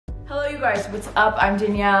Hello you guys, what's up? I'm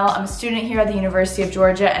Danielle. I'm a student here at the University of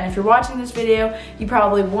Georgia, and if you're watching this video, you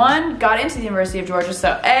probably, one, got into the University of Georgia,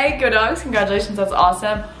 so A, go dogs, congratulations, that's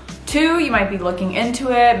awesome. Two, you might be looking into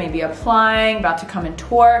it, maybe applying, about to come and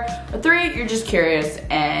tour. Or three, you're just curious,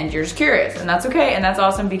 and that's okay, and that's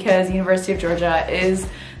awesome because the University of Georgia is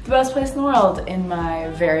the best place in the world, in my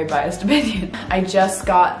very biased opinion. I just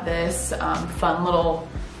got this fun little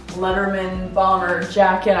Letterman bomber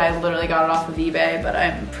jacket. I literally got it off of eBay, but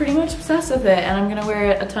I'm pretty much obsessed with it, and I'm gonna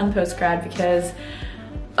wear it a ton post-grad because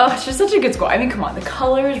it's just such a good school. I mean, come on, the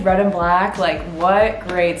colors, red and black, like what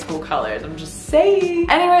great school colors, I'm just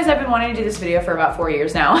saying. Anyways, I've been wanting to do this video for about 4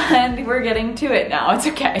 years now, and we're getting to it now, it's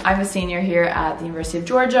okay. I'm a senior here at the University of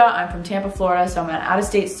Georgia. I'm from Tampa, Florida, so I'm an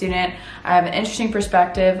out-of-state student. I have an interesting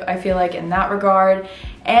perspective, I feel like, in that regard.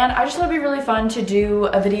 And I just thought it'd be really fun to do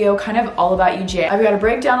a video kind of all about UGA. I've got a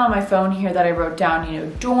breakdown on my phone here that I wrote down, you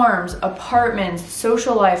know, dorms, apartments,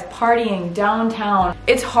 social life, partying, downtown.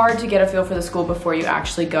 It's hard to get a feel for the school before you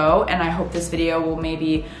actually go, and I hope this video will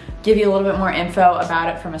maybe give you a little bit more info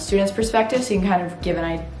about it from a student's perspective so you can kind of get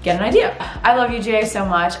an idea. I love UGA so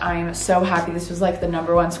much. I'm so happy. This was like the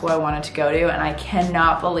 #1 school I wanted to go to, and I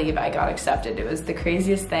cannot believe I got accepted. It was the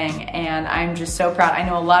craziest thing, and I'm just so proud. I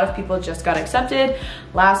know a lot of people just got accepted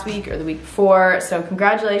last week or the week before, so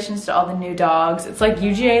congratulations to all the new dogs. It's like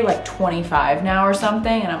UGA like 25 now or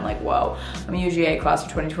something, and I'm like, whoa. I'm a UGA class of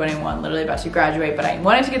 2021, literally about to graduate, but I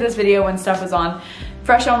wanted to get this video when stuff was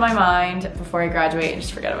fresh on my mind before I graduate and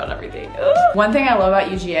just forget about everything. Ugh. One thing I love about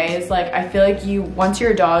UGA is like, I feel like once you're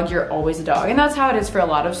a dog, you're always a dog. And that's how it is for a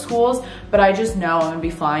lot of schools, but I just know I'm gonna be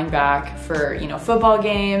flying back for, you know, football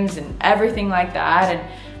games and everything like that.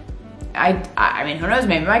 And I mean, who knows,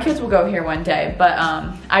 maybe my kids will go here one day, but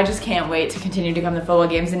I just can't wait to continue to come to football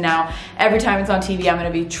games. And now every time it's on TV, I'm gonna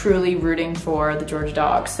be truly rooting for the Georgia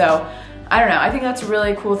Dogs. So I don't know, I think that's a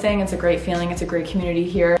really cool thing. It's a great feeling, it's a great community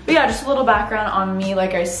here. But yeah, just a little background on me.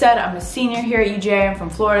 Like I said, I'm a senior here at UGA. I'm from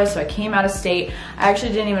Florida, so I came out of state. I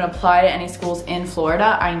actually didn't even apply to any schools in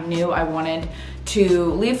Florida. I knew I wanted to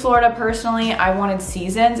leave Florida personally. I wanted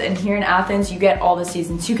seasons, and here in Athens, you get all the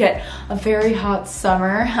seasons. You get a very hot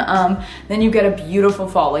summer, then you get a beautiful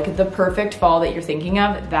fall, like the perfect fall that you're thinking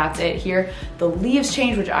of, that's it here. The leaves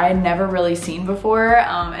change, which I had never really seen before,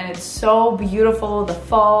 and it's so beautiful, the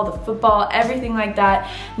fall, the football, everything like that.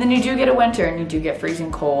 And then you do get a winter, and you do get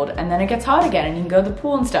freezing cold, and then it gets hot again, and you can go to the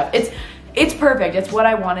pool and stuff. It's perfect, it's what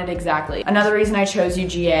I wanted exactly. Another reason I chose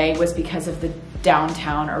UGA was because of the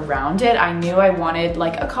downtown around it. I knew I wanted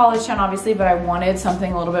like a college town obviously, but I wanted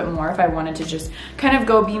something a little bit more if I wanted to just kind of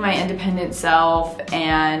go be my independent self,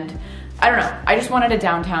 and I don't know, I just wanted a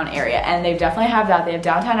downtown area, and they definitely have that. They have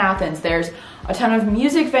downtown Athens. There's a ton of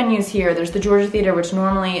music venues here. There's the Georgia Theater, which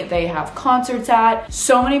normally they have concerts at.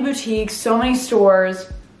 So many boutiques, so many stores.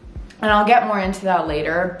 And I'll get more into that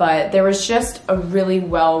later, but there was just a really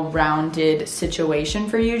well-rounded situation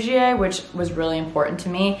for UGA, which was really important to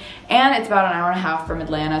me. And it's about an hour and a half from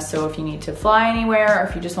Atlanta, so if you need to fly anywhere, or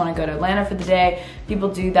if you just want to go to Atlanta for the day, people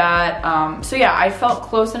do that. So yeah, I felt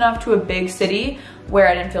close enough to a big city where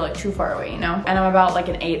I didn't feel like too far away, you know? And I'm about like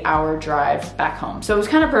an 8-hour drive back home. So it was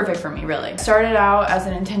kind of perfect for me, really. Started out as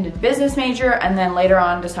an intended business major, and then later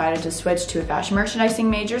on decided to switch to a fashion merchandising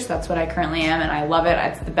major. So that's what I currently am, and I love it.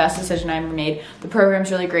 It's the best decision I ever made. The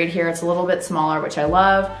program's really great here. It's a little bit smaller, which I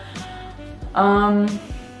love.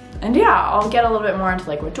 And yeah, I'll get a little bit more into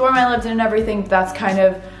like what dorm I lived in and everything. That's kind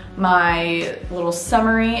of my little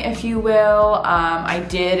summary, if you will. I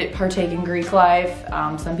did partake in Greek life.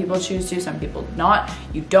 Some people choose to, some people not.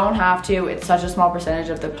 You don't have to. It's such a small percentage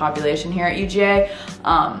of the population here at UGA,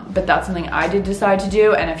 but that's something I did decide to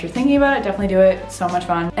do, and if you're thinking about it, definitely do it. It's so much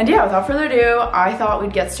fun. And yeah, without further ado, I thought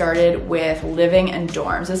we'd get started with living in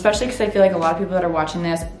dorms, especially because I feel like a lot of people that are watching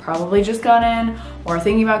this probably just got in or are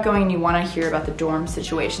thinking about going, and you want to hear about the dorm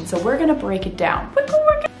situation. So we're gonna break it down.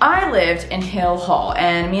 I lived in Hill Hall,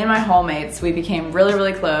 and me and my hallmates, we became really,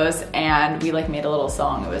 really close, and we like made a little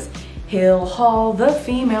song. It was Hill Hall, the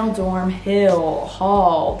female dorm, Hill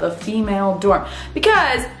Hall, the female dorm,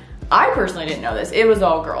 because I personally didn't know this. It was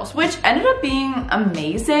all girls, which ended up being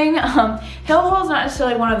amazing. Hill Hall is not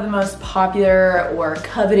necessarily one of the most popular or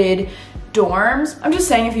coveted dorms. I'm just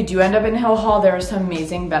saying, if you do end up in Hill Hall, there are some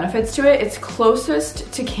amazing benefits to it. It's closest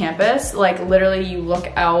to campus. Like literally you look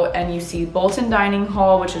out and you see Bolton Dining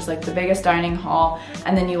Hall, which is like the biggest dining hall.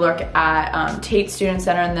 And then you look at Tate Student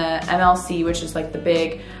Center and the MLC, which is like the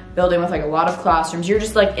big building with like a lot of classrooms. You're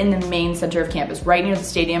just like in the main center of campus, right near the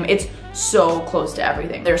stadium. It's so close to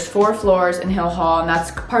everything. There's 4 floors in Hill Hall, and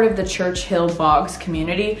that's part of the Church Hill Boggs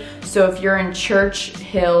community. So if you're in Church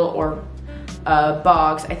Hill or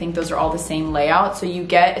Boggs. I think those are all the same layout. So you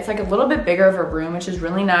get, it's like a little bit bigger of a room, which is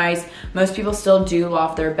really nice. Most people still do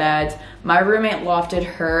loft their beds. My roommate lofted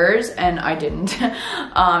hers and I didn't.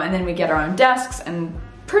 And then we get our own desks and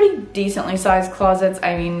pretty decently sized closets.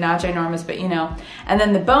 I mean, not ginormous, but you know. And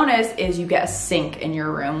then the bonus is you get a sink in your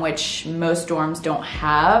room, which most dorms don't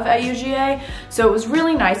have at UGA. So it was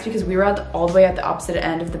really nice because we were all the way at the opposite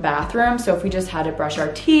end of the bathroom. So if we just had to brush our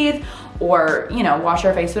teeth or, you know, wash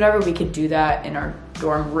our face, whatever, we could do that in our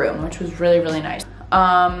dorm room, which was really, really nice.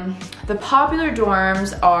 The popular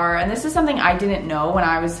dorms are, and this is something I didn't know when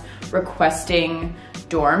I was requesting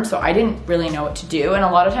dorms, so I didn't really know what to do. And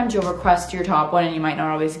a lot of times you'll request your top one and you might not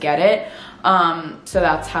always get it. So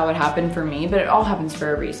that's how it happened for me, but it all happens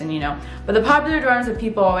for a reason, you know. But the popular dorms that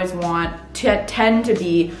people always want tend to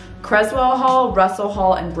be Creswell Hall, Russell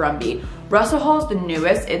Hall, and Brumby. Russell Hall is the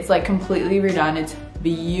newest. It's like completely redone. It's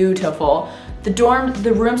beautiful.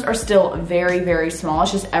 The rooms are still very, very small.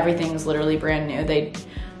 It's just everything's literally brand new. They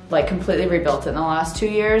like completely rebuilt it in the last 2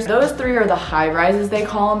 years. Those three are the high rises, they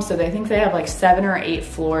call them. So they think they have like 7 or 8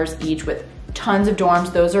 floors each with tons of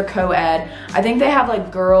dorms. Those are co-ed. I think they have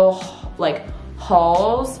like girl like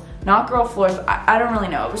halls, not girl floors. I don't really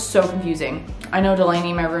know. It was so confusing. I know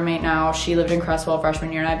Delaney, my roommate now, she lived in Creswell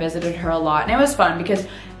freshman year and I visited her a lot. And it was fun because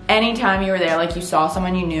anytime you were there, like you saw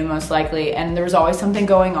someone you knew most likely, and there was always something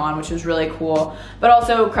going on, which was really cool. But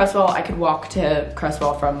also Creswell, I could walk to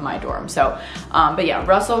Creswell from my dorm. So, but yeah,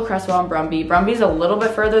 Russell, Creswell, and Brumby. Brumby's a little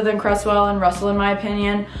bit further than Creswell and Russell in my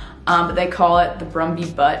opinion. But they call it the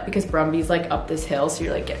Brumby butt because Brumby's like up this hill, so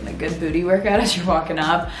you're like getting a good booty workout as you're walking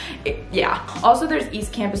up. Yeah. Also, there's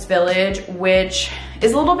East Campus Village, which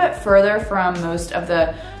is a little bit further from most of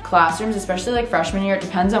the classrooms, especially like freshman year. It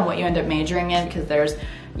depends on what you end up majoring in because there's,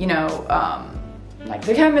 you know, like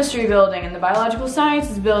the chemistry building and the biological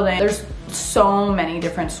sciences building. There's so many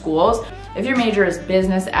different schools. If your major is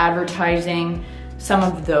business, advertising, some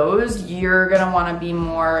of those, you're gonna wanna be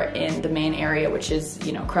more in the main area, which is,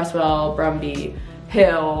 you know, Creswell, Brumby,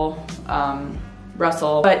 Hill,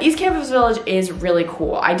 Russell. But East Campus Village is really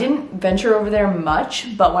cool. I didn't venture over there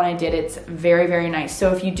much, but when I did, it's very, very nice.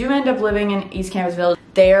 So if you do end up living in East Campus Village,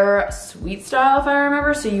 they're suite style, if I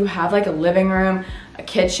remember. So you have like a living room, a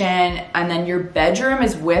kitchen, and then your bedroom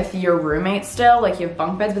is with your roommate still. Like you have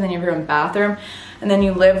bunk beds, but then you have your own bathroom. And then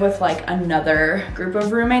you live with like another group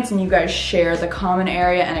of roommates and you guys share the common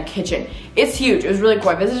area and a kitchen. It's huge. It was really cool.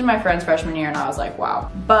 I visited my friends freshman year and I was like,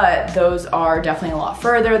 wow. But those are definitely a lot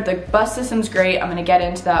further. The bus system's great. I'm gonna get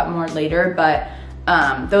into that more later, but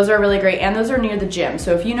those are really great. And those are near the gym.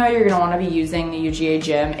 So if you know you're gonna wanna be using the UGA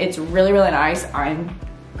gym, it's really, really nice. I'm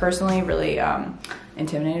personally really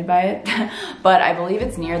intimidated by it, but I believe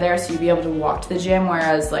it's near there, so you'd be able to walk to the gym,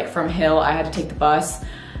 whereas like from Hill, I had to take the bus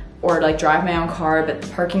or like drive my own car, but the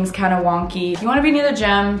parking's kind of wonky. If you wanna be near the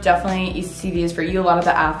gym, definitely ECV is for you. A lot of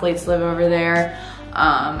the athletes live over there.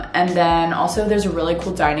 And then also there's a really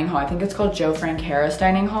cool dining hall. I think it's called Joe Frank Harris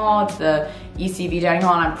Dining Hall. It's the ECV dining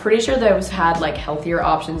hall, and I'm pretty sure those had like healthier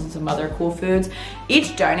options and some other cool foods.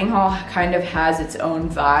 Each dining hall kind of has its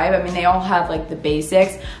own vibe. I mean, they all have like the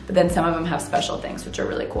basics, but then some of them have special things, which are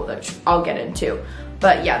really cool, that I'll get into.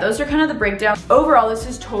 But yeah, those are kind of the breakdown. Overall, this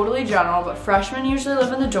is totally general, but freshmen usually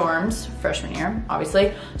live in the dorms, freshman year,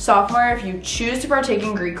 obviously. Sophomore, if you choose to partake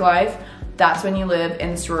in Greek life, that's when you live in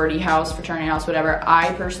the sorority house, fraternity house, whatever.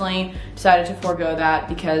 I personally decided to forego that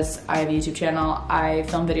because I have a YouTube channel. I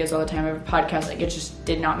film videos all the time. I have a podcast. Like, it just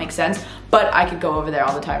did not make sense. But I could go over there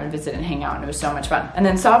all the time and visit and hang out, and it was so much fun. And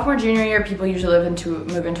then sophomore, junior year, people usually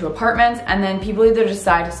move into apartments, and then people either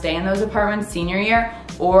decide to stay in those apartments senior year,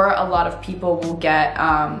 or a lot of people will get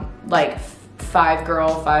like 5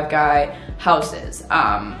 girl, 5 guy houses.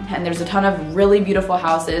 And there's a ton of really beautiful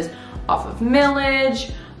houses off of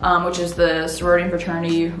Millage, which is the sorority and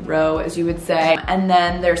fraternity row, as you would say. And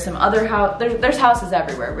then there's some other there's houses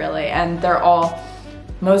everywhere, really, and they're all,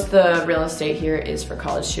 most of the real estate here is for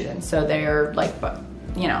college students, so they're like,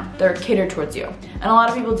 you know, they're catered towards you. And a lot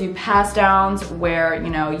of people do pass downs where, you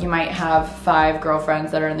know, you might have 5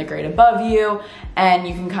 girlfriends that are in the grade above you, and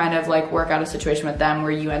you can kind of like work out a situation with them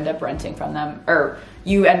where you end up renting from them, or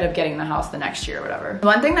you end up getting the house the next year or whatever.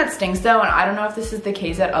 One thing that stinks though, and I don't know if this is the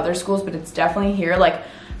case at other schools, but it's definitely here, like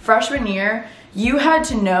freshman year, you had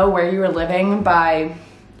to know where you were living by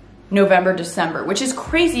November, December, which is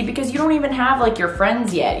crazy because you don't even have like your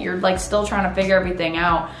friends yet. You're like still trying to figure everything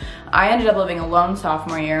out. I ended up living alone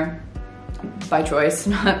sophomore year by choice,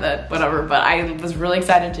 not that whatever, but I was really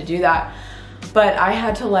excited to do that. But I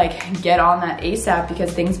had to like get on that ASAP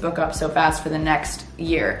because things book up so fast for the next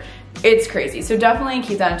year. It's crazy. So definitely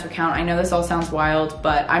keep that into account. I know this all sounds wild,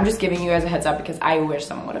 but I'm just giving you guys a heads up because I wish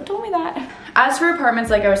someone would have told me that As for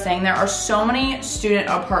apartments, like I was saying, there are so many student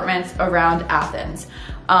apartments around Athens.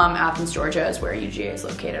 Athens, Georgia is where UGA is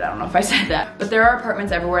located. I don't know if I said that. But there are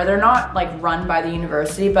apartments everywhere. They're not like run by the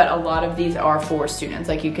university, but a lot of these are for students.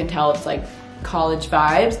 Like you can tell it's like college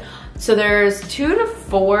vibes. So there's 2 to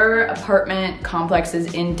 4 apartment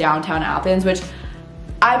complexes in downtown Athens, which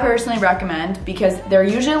I personally recommend because they're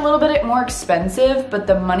usually a little bit more expensive, but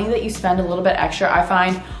the money that you spend a little bit extra, I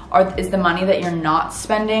find, is the money that you're not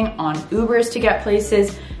spending on Ubers to get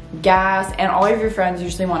places, gas, and all of your friends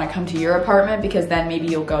usually want to come to your apartment because then maybe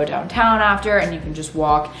you'll go downtown after and you can just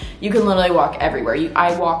walk. You can literally walk everywhere.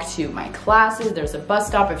 I walk to my classes. There's a bus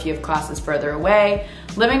stop if you have classes further away.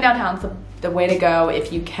 Living downtown is the way to go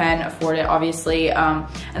if you can afford it, obviously.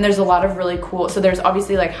 And there's a lot of really cool, so there's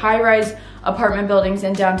obviously like high-rise apartment buildings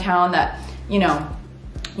in downtown that, you know,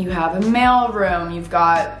 you have a mail room, you've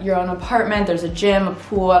got your own apartment, there's a gym, a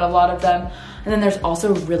pool at a lot of them. And then there's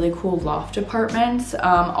also really cool loft apartments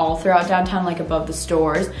all throughout downtown, like above the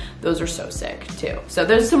stores. Those are so sick too. So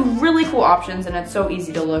there's some really cool options and it's so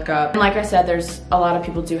easy to look up. And like I said, there's a lot of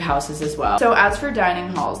people do houses as well. So as for dining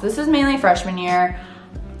halls, this is mainly freshman year.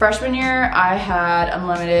 Freshman year, I had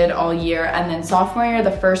unlimited all year. And then sophomore year,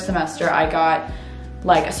 the first semester, I got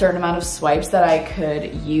like a certain amount of swipes that I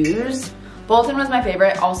could use. Bolton was my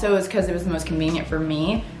favorite. Also, is because it was the most convenient for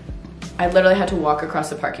me. I literally had to walk across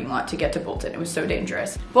the parking lot to get to Bolton. It was so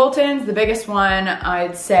dangerous. Bolton's the biggest one,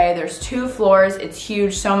 I'd say. There's 2 floors. It's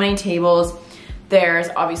huge, so many tables. There's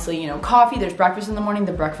obviously, you know, coffee. There's breakfast in the morning.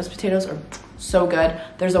 The breakfast potatoes are so good.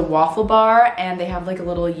 There's a waffle bar and they have like a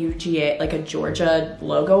little UGA, like a Georgia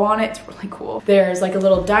logo on it. It's really cool. There's like a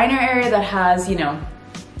little diner area that has, you know,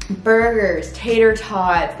 burgers, tater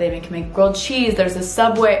tots, they can make grilled cheese. There's a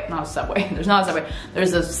Subway, not a Subway, there's not a Subway.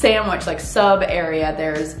 There's a sandwich, like sub area.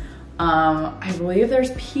 There's, I believe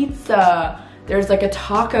there's pizza. There's like a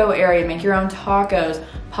taco area, make your own tacos.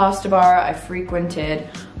 Pasta bar, I frequented.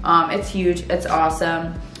 It's huge, it's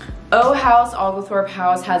awesome. O House, Oglethorpe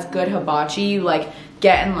House has good hibachi. You like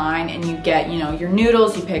get in line and you get, you know, your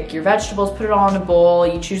noodles, you pick your vegetables, put it all in a bowl,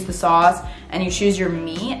 you choose the sauce and you choose your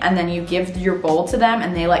meat and then you give your bowl to them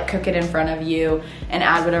and they like cook it in front of you and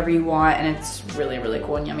add whatever you want and it's really, really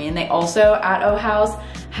cool and yummy. And they also at O House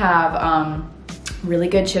have really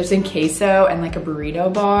good chips and queso and like a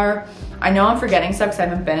burrito bar. I know I'm forgetting stuff because I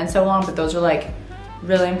haven't been in so long, but those are like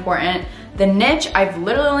really important. The Niche, I've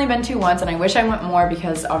literally only been to once and I wish I went more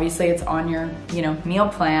because obviously it's on your, you know, meal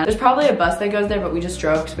plan. There's probably a bus that goes there, but we just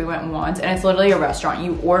drove because we went once and it's literally a restaurant.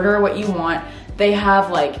 You order what you want. They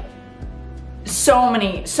have like so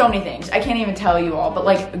many things. I can't even tell you all, but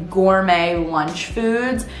like gourmet lunch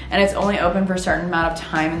foods and it's only open for a certain amount of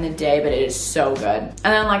time in the day, but it is so good. And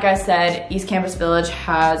then like I said, East Campus Village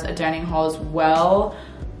has a dining hall as well,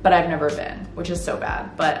 but I've never been, which is so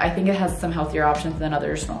bad. But I think it has some healthier options than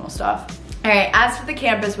other normal stuff. All right, as for the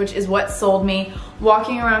campus, which is what sold me,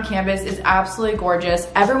 walking around campus is absolutely gorgeous.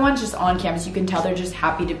 Everyone's just on campus. You can tell they're just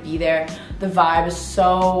happy to be there. The vibe is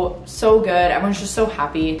so good. Everyone's just so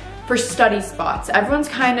happy. For study spots, everyone's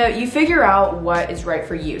kind of, you figure out what is right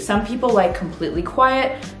for you. Some people like completely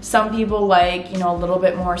quiet. Some people like, you know, a little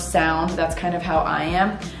bit more sound. That's kind of how I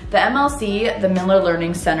am. The MLC, the Miller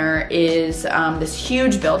Learning Center, is this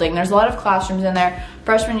huge building. There's a lot of classrooms in there.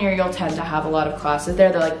 Freshman year, you'll tend to have a lot of classes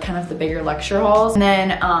there. They're like kind of the bigger lecture halls. And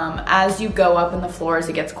then as you go up in the floors,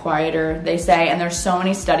 it gets quieter, they say, and there's so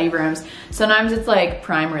many study rooms. Sometimes it's like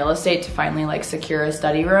prime real estate to finally like secure a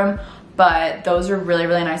study room, but those are really,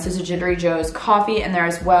 really nice. There's a Jittery Joe's coffee in there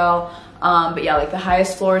as well. But yeah, like the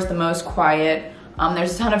highest floor is the most quiet.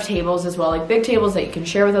 There's a ton of tables as well, like big tables that you can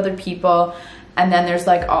share with other people. And then there's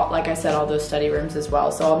like, like I said, all those study rooms as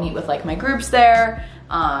well. So I'll meet with like my groups there.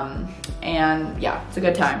 And yeah, it's a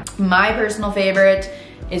good time. My personal favorite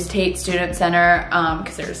is Tate Student Center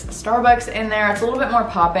because there's a Starbucks in there. It's a little bit more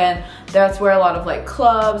poppin'. That's where a lot of like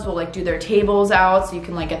clubs will like do their tables out so you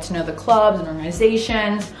can like get to know the clubs and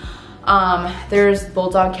organizations. There's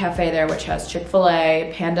Bulldog Cafe there, which has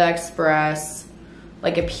Chick-fil-A, Panda Express,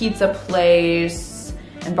 like a pizza place,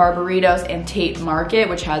 and Barbaritos, and Tate Market,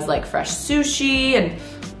 which has like fresh sushi and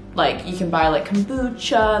like you can buy like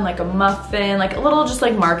kombucha and like a muffin, like a little just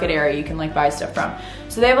like market area you can like buy stuff from.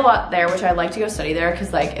 So they have a lot there, which I like to go study there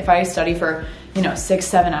because like if I study for, you know,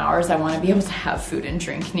 6-7 hours, I want to be able to have food and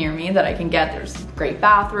drink near me that I can get. There's great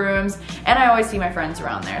bathrooms and I always see my friends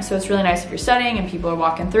around there. So it's really nice if you're studying and people are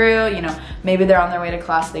walking through, you know, maybe they're on their way to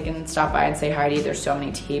class, they can stop by and say hi to you. There's so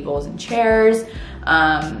many tables and chairs.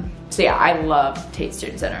 So yeah, I love Tate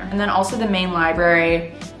Student Center. And then also the main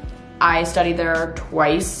library I studied there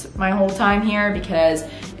twice my whole time here because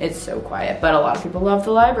it's so quiet, but a lot of people love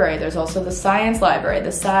the library. There's also the science library, the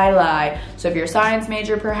sci-li. So if you're a science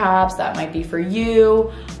major, perhaps that might be for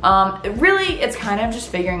you. Really, it's kind of just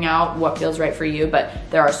figuring out what feels right for you, but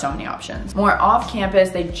there are so many options. More off campus,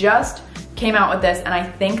 they just came out with this and I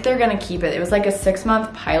think they're gonna keep it. It was like a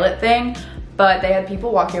 6-month pilot thing, but they had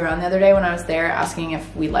people walking around the other day when I was there asking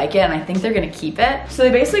if we like it, and I think they're gonna keep it. So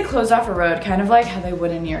they basically closed off a road, kind of like how they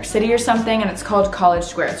would in New York City or something, and it's called College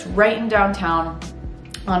Square. It's right in downtown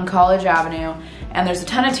on College Avenue, and there's a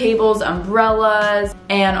ton of tables, umbrellas,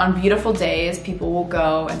 and on beautiful days, people will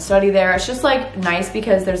go and study there. It's just like nice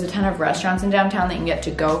because there's a ton of restaurants in downtown that you can get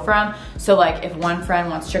to go from. So like if one friend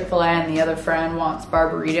wants Chick-fil-A and the other friend wants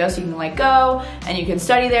Barburritos, you can like go and you can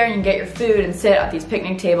study there and you can get your food and sit at these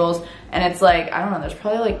picnic tables. And it's like, I don't know, there's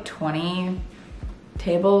probably like 20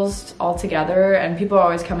 tables all together, and people are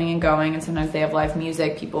always coming and going, and sometimes they have live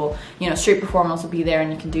music. People, you know, street performers will be there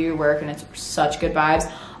and you can do your work, and it's such good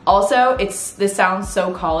vibes. Also, this sounds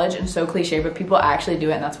so college and so cliche, but people actually do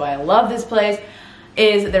it, and that's why I love this place.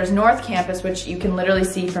 There's North Campus, which you can literally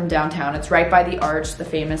see from downtown. It's right by the arch, the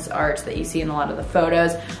famous arch that you see in a lot of the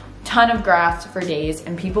photos. Ton of grass for days,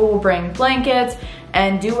 and people will bring blankets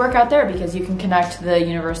and do work out there because you can connect to the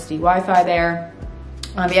university Wi-Fi there.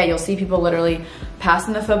 Yeah, you'll see people literally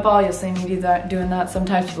passing the football. You'll see me doing that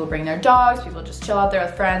sometimes. People bring their dogs, people just chill out there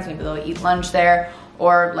with friends, maybe they'll eat lunch there.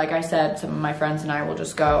 Or like I said, some of my friends and I will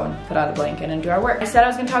just go and put out a blanket and do our work. I said I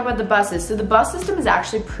was gonna talk about the buses. So the bus system is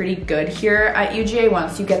actually pretty good here at UGA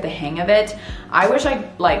once you get the hang of it. I wish I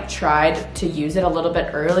like tried to use it a little bit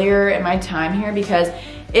earlier in my time here because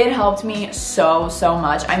it helped me so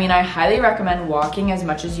much. I mean, I highly recommend walking as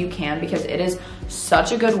much as you can because it is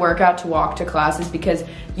such a good workout to walk to classes because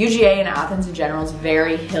UGA and Athens in general is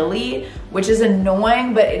very hilly, which is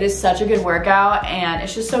annoying, but it is such a good workout and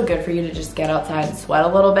it's just so good for you to just get outside and sweat a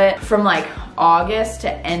little bit. From like August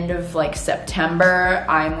to end of like September,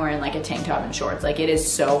 I'm wearing like a tank top and shorts. Like it is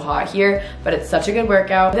so hot here, but it's such a good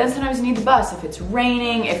workout. But then sometimes you need the bus if it's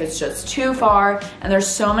raining, if it's just too far, and there's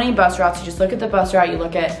so many bus routes. You just look at the bus route, you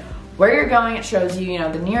look at where you're going, it shows you, you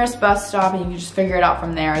know, the nearest bus stop, and you can just figure it out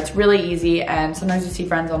from there. It's really easy, and sometimes you see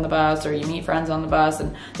friends on the bus or you meet friends on the bus,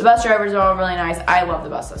 and the bus drivers are all really nice. I love the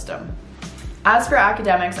bus system. As for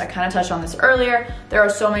academics, I kind of touched on this earlier. There are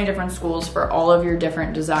so many different schools for all of your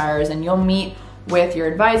different desires, and you'll meet with your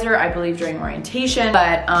advisor, I believe, during orientation.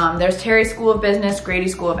 But there's Terry School of Business, Grady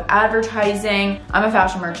School of Advertising. I'm a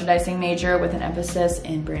fashion merchandising major with an emphasis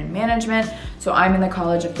in brand management. So I'm in the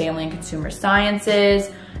College of Family and Consumer Sciences.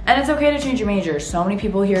 And it's okay to change your major. So many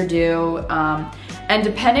people here do. And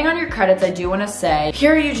depending on your credits, I do want to say,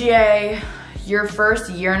 here at UGA, your first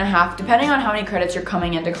year and a half, depending on how many credits you're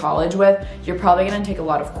coming into college with, you're probably going to take a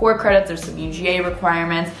lot of core credits. There's some UGA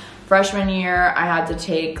requirements. Freshman year, I had to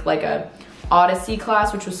take like a Odyssey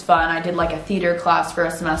class, which was fun. I did like a theater class for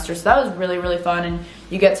a semester, so that was really fun, and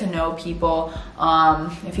you get to know people.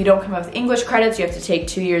 If you don't come up with English credits, you have to take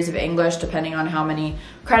 2 years of English depending on how many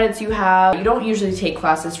credits you have. You don't usually take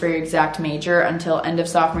classes for your exact major until end of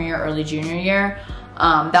sophomore year, early junior year.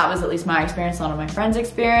 That was at least my experience, a lot of my friends'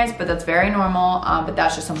 experience, but that's very normal, but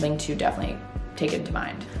that's just something to definitely take into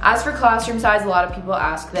mind. As for classroom size, a lot of people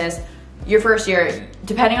ask this. Your first year,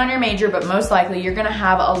 depending on your major, but most likely you're gonna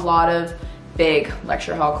have a lot of big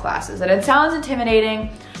lecture hall classes, and it sounds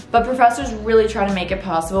intimidating, but professors really try to make it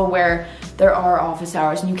possible where there are office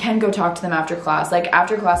hours and you can go talk to them after class. Like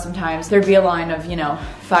after class sometimes there'd be a line of, you know,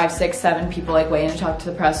 5, 6, 7 people like waiting to talk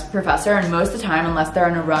to the professor, and most of the time, unless they're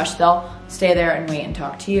in a rush, they'll stay there and wait and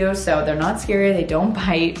talk to you. So they're not scary, they don't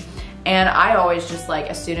bite. And I always just, like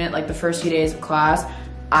a student, like the first few days of class,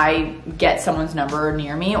 I get someone's number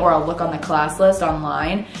near me, or I'll look on the class list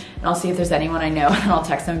online and I'll see if there's anyone I know, and I'll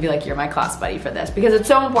text them and be like, you're my class buddy for this, because it's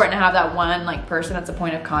so important to have that one like person that's a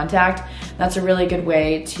point of contact. That's a really good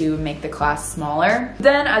way to make the class smaller.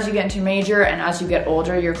 Then as you get into major and as you get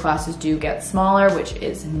older, your classes do get smaller, which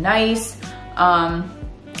is nice.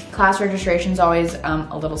 Class registration is always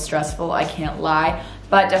a little stressful, I can't lie,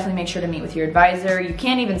 but definitely make sure to meet with your advisor. You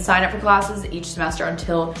can't even sign up for classes each semester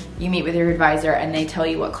until you meet with your advisor and they tell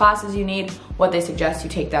you what classes you need, what they suggest you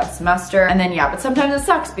take that semester. And then yeah, but sometimes it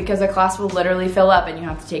sucks because a class will literally fill up and you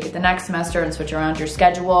have to take it the next semester and switch around your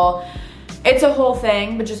schedule. It's a whole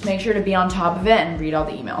thing, but just make sure to be on top of it and read all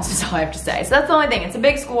the emails, is all I have to say. So that's the only thing. It's a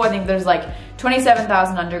big school. I think there's like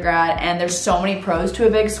 27,000 undergrad, and there's so many pros to a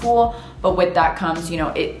big school, but with that comes, you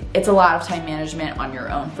know, it's a lot of time management on your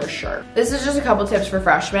own for sure. This is just a couple tips for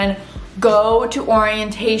freshmen. Go to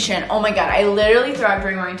orientation. Oh my God, I literally thrive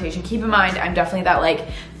during orientation. Keep in mind, I'm definitely that like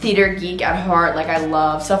theater geek at heart. Like I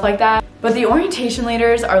love stuff like that. But the orientation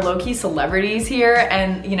leaders are low-key celebrities here,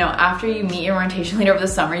 and you know, after you meet your orientation leader over the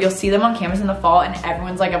summer, you'll see them on campus in the fall and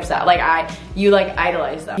everyone's like upset. Like you like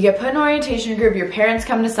idolize them. You get put in an orientation group, your parents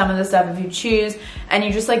come to some of the stuff if you choose, and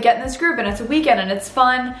you just like get in this group and it's a weekend and it's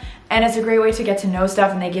fun. And it's a great way to get to know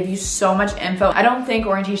stuff, and they give you so much info. I don't think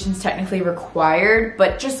orientation is technically required,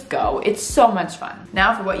 but just go. It's so much fun.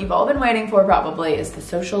 Now for what you've all been waiting for probably is the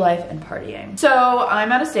social life and partying. So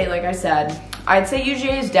I'm out of state, like I said. I'd say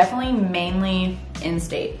UGA is definitely mainly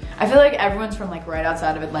in-state. I feel like everyone's from like right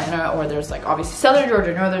outside of Atlanta, or there's like obviously Southern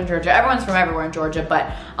Georgia, Northern Georgia. Everyone's from everywhere in Georgia,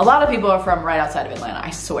 but a lot of people are from right outside of Atlanta.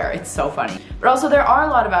 I swear, it's so funny. But also there are a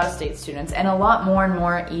lot of out-of-state students, and a lot more and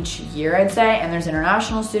more each year, I'd say, and there's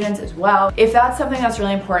international students as well. If that's something that's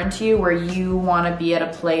really important to you, where you want to be at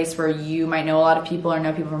a place where you might know a lot of people or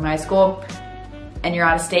know people from high school, and you're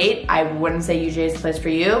out of state, I wouldn't say UGA is the place for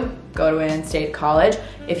you. Go to an in-state college.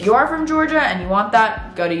 If you are from Georgia and you want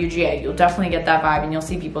that, go to UGA. You'll definitely get that vibe, and you'll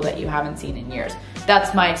see people that you haven't seen in years.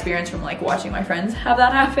 That's my experience from like watching my friends have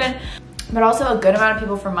that happen. But also a good amount of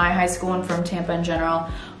people from my high school and from Tampa in general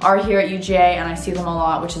are here at UGA, and I see them a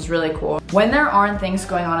lot, which is really cool. When there aren't things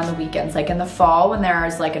going on the weekends, like in the fall when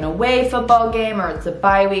there's like an away football game or it's a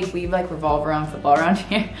bye week, we like revolve around football around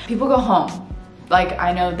here. People go home. Like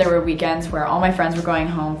I know there were weekends where all my friends were going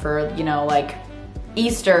home for, you know, like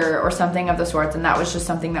Easter or something of the sorts, and that was just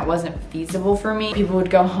something that wasn't feasible for me. People would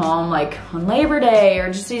go home like on Labor Day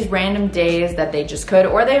or just these random days that they just could,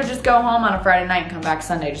 or they would just go home on a Friday night and come back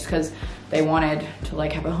Sunday just because they wanted to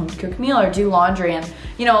like have a home cooked meal or do laundry. And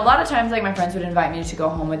you know, a lot of times like my friends would invite me to go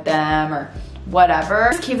home with them or whatever.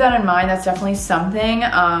 Just keep that in mind. That's definitely something.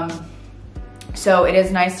 So it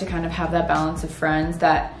is nice to kind of have that balance of friends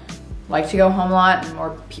that like to go home a lot,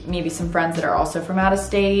 or maybe some friends that are also from out of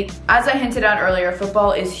state. As I hinted at earlier,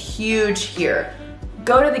 football is huge here.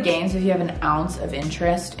 Go to the games if you have an ounce of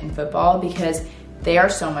interest in football, because they are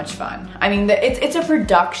so much fun. I mean, it's a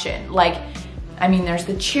production. Like, I mean, there's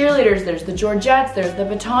the cheerleaders, there's the Georgettes, there's the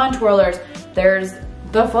baton twirlers, there's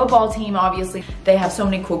the football team, obviously. They have so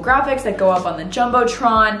many cool graphics that go up on the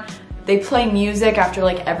Jumbotron. They play music after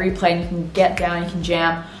like every play, and you can get down, you can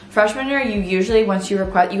jam. Freshman year, you usually, once you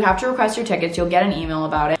have to request your tickets, you'll get an email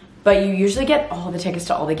about it, but you usually get all the tickets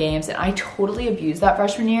to all the games, and I totally abused that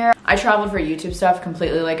freshman year. I traveled for YouTube stuff,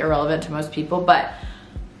 completely like irrelevant to most people, but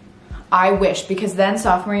I wish, because then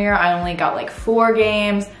sophomore year, I only got like 4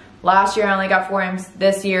 games. Last year, I only got 4 games.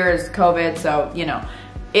 This year is COVID, so, you know,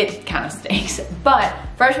 it kind of stinks. But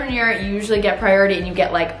freshman year, you usually get priority and you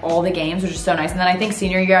get like all the games, which is so nice. And then I think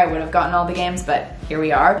senior year, I would have gotten all the games, but here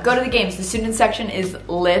we are. Go to the games. The student section is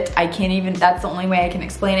lit. I can't even, that's the only way I can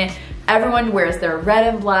explain it. Everyone wears their red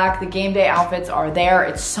and black. The game day outfits are there.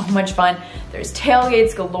 It's so much fun. There's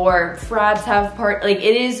tailgates galore. Frats have like,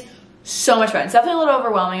 it is so much fun. It's definitely a little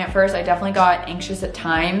overwhelming at first. I definitely got anxious at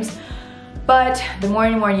times. But the more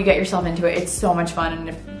and more you get yourself into it, it's so much fun. And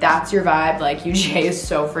if that's your vibe, like UGA is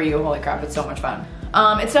so for you. Holy crap, it's so much fun.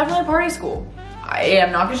 It's definitely a party school. I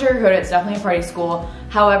am not gonna sugarcoat it, it's definitely a party school.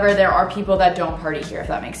 However, there are people that don't party here, if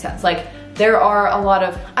that makes sense. Like, there are a lot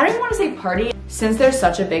of, I don't even wanna say party. Since there's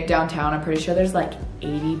such a big downtown, I'm pretty sure there's like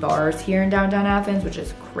 80 bars here in downtown Athens, which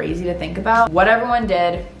is crazy to think about. What everyone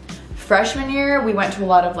did, freshman year, we went to a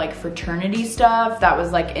lot of like fraternity stuff. That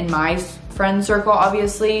was like in my friend circle,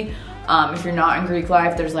 obviously. If you're not in Greek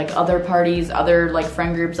life, there's like other parties, other like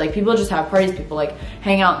friend groups, like people just have parties, people like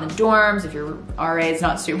hang out in the dorms if your RA is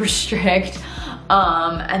not super strict.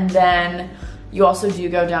 And then you also do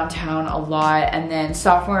go downtown a lot, and then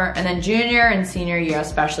sophomore, and then junior and senior year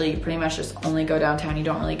especially, you pretty much just only go downtown. You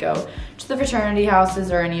don't really go to the fraternity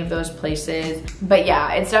houses or any of those places. But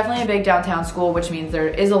yeah, it's definitely a big downtown school, which means there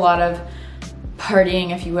is a lot of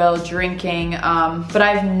partying, if you will, drinking. But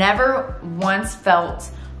I've never once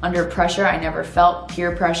felt under pressure. I never felt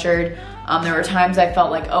peer pressured. There were times I felt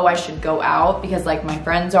like, oh, I should go out because like my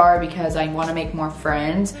friends are, because I want to make more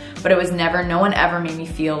friends, but it was never, no one ever made me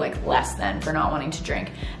feel like less than for not wanting to drink.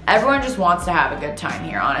 Everyone just wants to have a good time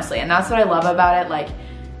here, honestly, and that's what I love about it. Like,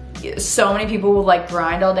 so many people will like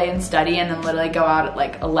grind all day and study and then literally go out at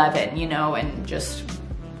like 11, you know, and just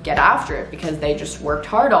get after it because they just worked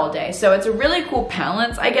hard all day. So it's a really cool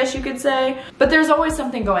balance, I guess you could say, but there's always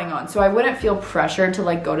something going on. So I wouldn't feel pressured to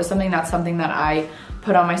like go to something. That's something that I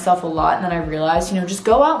put on myself a lot. And then I realized, you know, just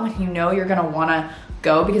go out when you know you're gonna wanna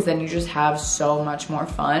go, because then you just have so much more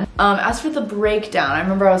fun. As for the breakdown, I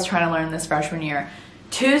remember I was trying to learn this freshman year.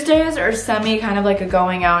 Tuesdays are semi kind of like a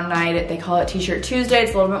going out night. They call it T-shirt Tuesday.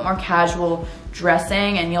 It's a little bit more casual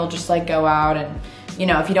dressing, and you'll just like go out, and you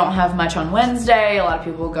know, if you don't have much on Wednesday, a lot of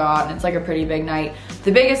people will go out and it's like a pretty big night.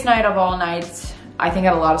 The biggest night of all nights, I think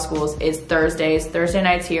at a lot of schools, is Thursdays. Thursday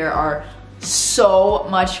nights here are so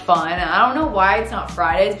much fun. And I don't know why it's not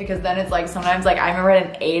Fridays, because then it's like sometimes like I remember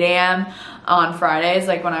at an 8 a.m. on Fridays,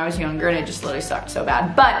 like when I was younger, and it just literally sucked so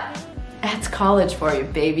bad. But that's college for you,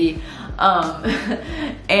 baby.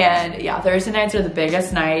 And yeah, Thursday nights are the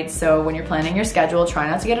biggest nights. So when you're planning your schedule, try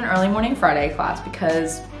not to get an early morning Friday class,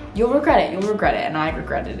 because you'll regret it. You'll regret it. And I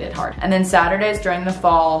regretted it hard. And then Saturdays during the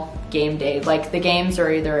fall, game day. Like the games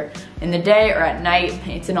are either in the day or at night.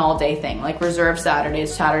 It's an all day thing. Like reserve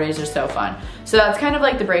Saturdays. Saturdays are so fun. So that's kind of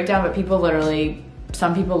like the breakdown, but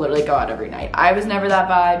some people literally go out every night. I was never that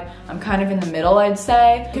vibe. I'm kind of in the middle, I'd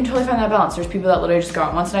say. You can totally find that balance. There's people that literally just go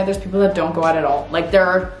out once a night. There's people that don't go out at all. Like there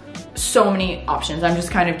are so many options. I'm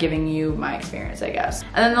just kind of giving you my experience, I guess.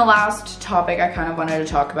 And then the last topic I kind of wanted to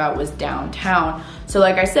talk about was downtown. So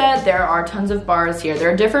like I said, there are tons of bars here. There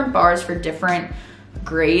are different bars for different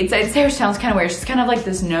grades. I'd say, it sounds kind of weird. It's just kind of like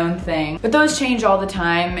this known thing, but those change all the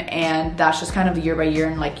time, and that's just kind of year by year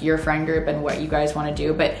and like your friend group and what you guys want to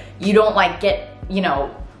do. But you don't like get, you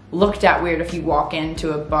know, looked at weird if you walk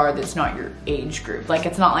into a bar that's not your age group. Like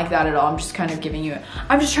it's not like that at all. I'm just kind of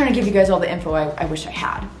I'm just trying to give you guys all the info I wish I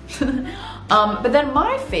had. But then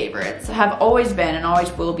my favorites have always been and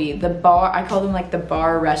always will be the bar. I call them like the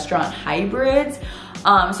bar restaurant hybrids.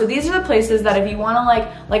 So these are the places that if you want to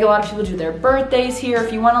like a lot of people do their birthdays here,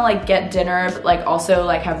 if you want to like get dinner, but like also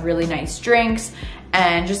like have really nice drinks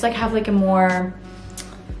and just like have like a more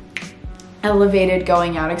elevated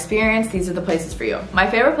going out experience, these are the places for you. My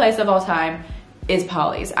favorite place of all time is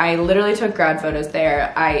Polly's. I literally took grad photos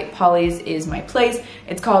there. Polly's is my place.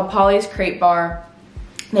 It's called Polly's Crepe Bar.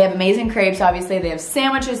 They have amazing crepes, obviously. They have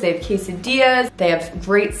sandwiches, they have quesadillas, they have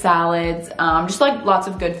great salads, just like lots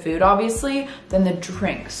of good food, obviously. Then the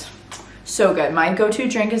drinks, so good. My go-to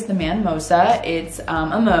drink is the mimosa. It's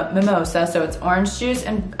a mimosa, so it's orange juice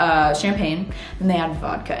and champagne. And they add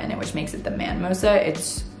vodka in it, which makes it the mimosa.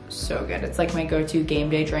 It's so good. It's like my go-to game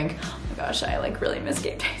day drink. Oh my gosh, I like really miss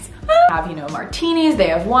game days. They have, you know, martinis, they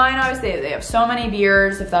have wine, obviously, they have so many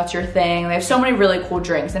beers if that's your thing. They have so many really cool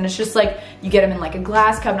drinks, and it's just like you get them in like a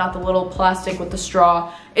glass cup, not the little plastic with the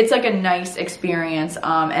straw. It's like a nice experience,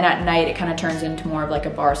 and at night it kind of turns into more of like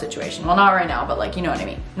a bar situation. Well, not right now, but like, you know what I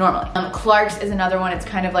mean, normally. Clark's is another one. It's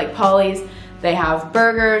kind of like Polly's. They have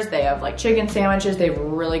burgers, they have like chicken sandwiches, they have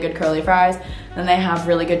really good curly fries, and they have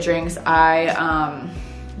really good drinks.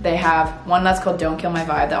 They have one that's called Don't Kill My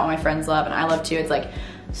Vibe that all my friends love, and I love too. It's like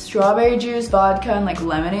strawberry juice, vodka, and like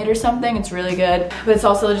lemonade or something. It's really good. But it's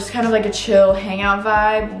also just kind of like a chill hangout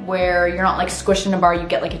vibe where you're not like squished in a bar, you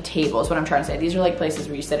get like a table is what I'm trying to say. These are like places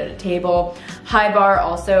where you sit at a table. High Bar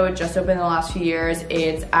also just opened in the last few years.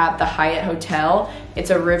 It's at the Hyatt Hotel. It's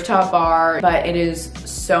a rooftop bar, but it is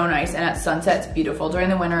so nice, and at sunset it's beautiful. During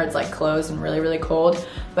the winter it's like closed and really, really cold,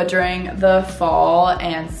 but during the fall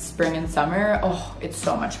and spring and summer, oh, it's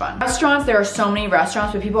so much fun. Restaurants, there are so many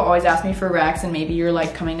restaurants, but people always ask me for recs, and maybe you're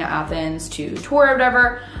like coming to Athens to tour or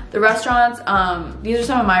whatever. The restaurants, these are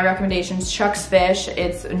some of my recommendations. Chuck's Fish,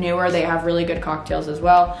 it's newer, they have really good cocktails as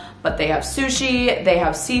well, but they have sushi, they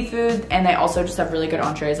have seafood, and they also just have really good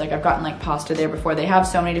entrees. Like I've gotten like pasta there before. They have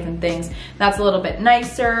so many different things. That's a little bit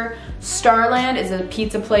nicer. Starland is a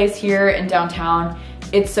pizza place here in downtown.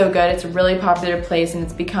 It's so good. It's a really popular place, and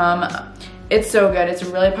it's so good. It's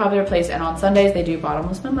a really popular place, and on Sundays they do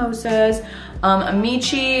bottomless mimosas.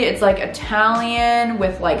 Amici, it's like Italian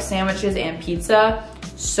with like sandwiches and pizza.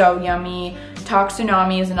 So yummy.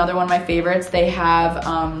 Tsunami is another one of my favorites. They have,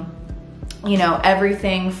 you know,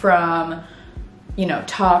 everything from, you know,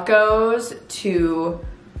 tacos to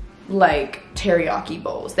like teriyaki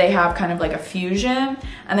bowls. They have kind of like a fusion.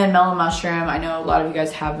 And then Mellow Mushroom. I know a lot of you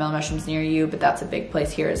guys have Mellow Mushrooms near you, but that's a big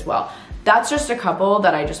place here as well. That's just a couple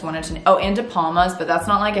that I just wanted to, oh, and De Palma's, but that's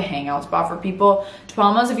not like a hangout spot for people. De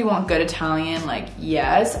Palma's, if you want good Italian, like,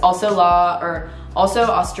 yes. Also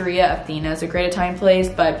Osteria Athena is a great Italian place,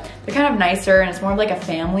 but they're kind of nicer, and it's more of like a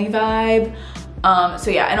family vibe.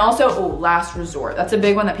 So yeah, and also, Last Resort. That's a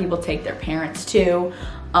big one that people take their parents to.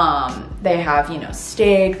 They have, you know,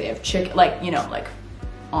 steak, they have chicken, like, you know, like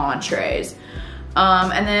entrees.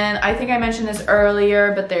 And then I think I mentioned this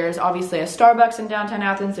earlier, but there's obviously a Starbucks in downtown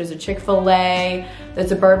Athens. There's a Chick-fil-A.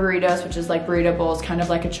 There's a Burritos, which is like burrito bowls, kind of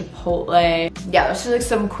like a Chipotle. Yeah, there's just like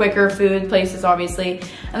some quicker food places, obviously.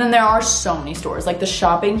 And then there are so many stores. Like the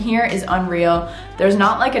shopping here is unreal. There's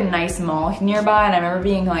not like a nice mall nearby, and I remember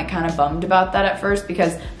being like kind of bummed about that at first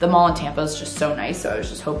because the mall in Tampa is just so nice, so I was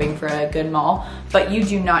just hoping for a good mall. But you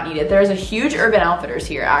do not need it. There's a huge Urban Outfitters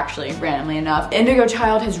here, actually, randomly enough. Indigo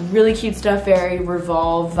Child has really cute stuff, very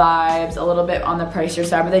Revolve vibes, a little bit on the pricier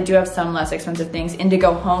side, but they do have some less expensive things.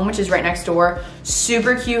 Indigo Home, which is right next door.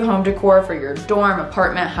 Super cute home decor for your dorm,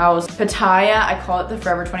 apartment, house. Pattaya, I call it the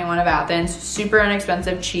Forever 21 of Athens. Super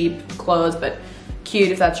inexpensive, cheap clothes, but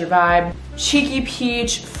cute if that's your vibe. Cheeky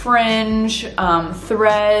Peach, Fringe,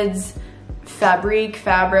 Threads, Fabric,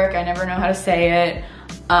 I never know how to say it.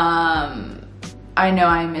 I know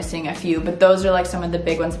I'm missing a few, but those are like some of the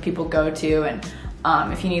big ones that people go to. And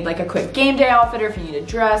if you need like a quick game day outfit, or if you need a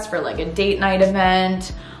dress for like a date night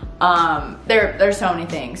event, there's so many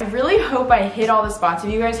things. I really hope I hit all the spots.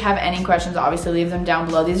 If you guys have any questions, obviously leave them down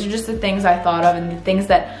below. These are just the things I thought of and the things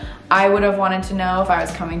that I would have wanted to know if I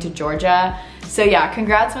was coming to Georgia. So yeah,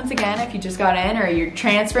 congrats once again if you just got in, or you're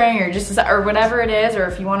transferring, or whatever it is, or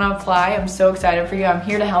if you want to apply. I'm so excited for you. I'm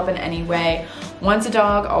here to help in any way. Once a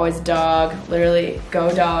dog, always a dog. Literally,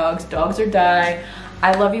 go dogs. Dogs or die.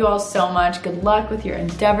 I love you all so much. Good luck with your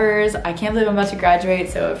endeavors. I can't believe I'm about to graduate,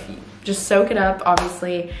 so if you just soak it up,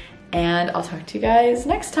 obviously. And I'll talk to you guys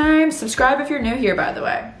next time. Subscribe if you're new here, by the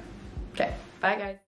way. Okay, bye guys.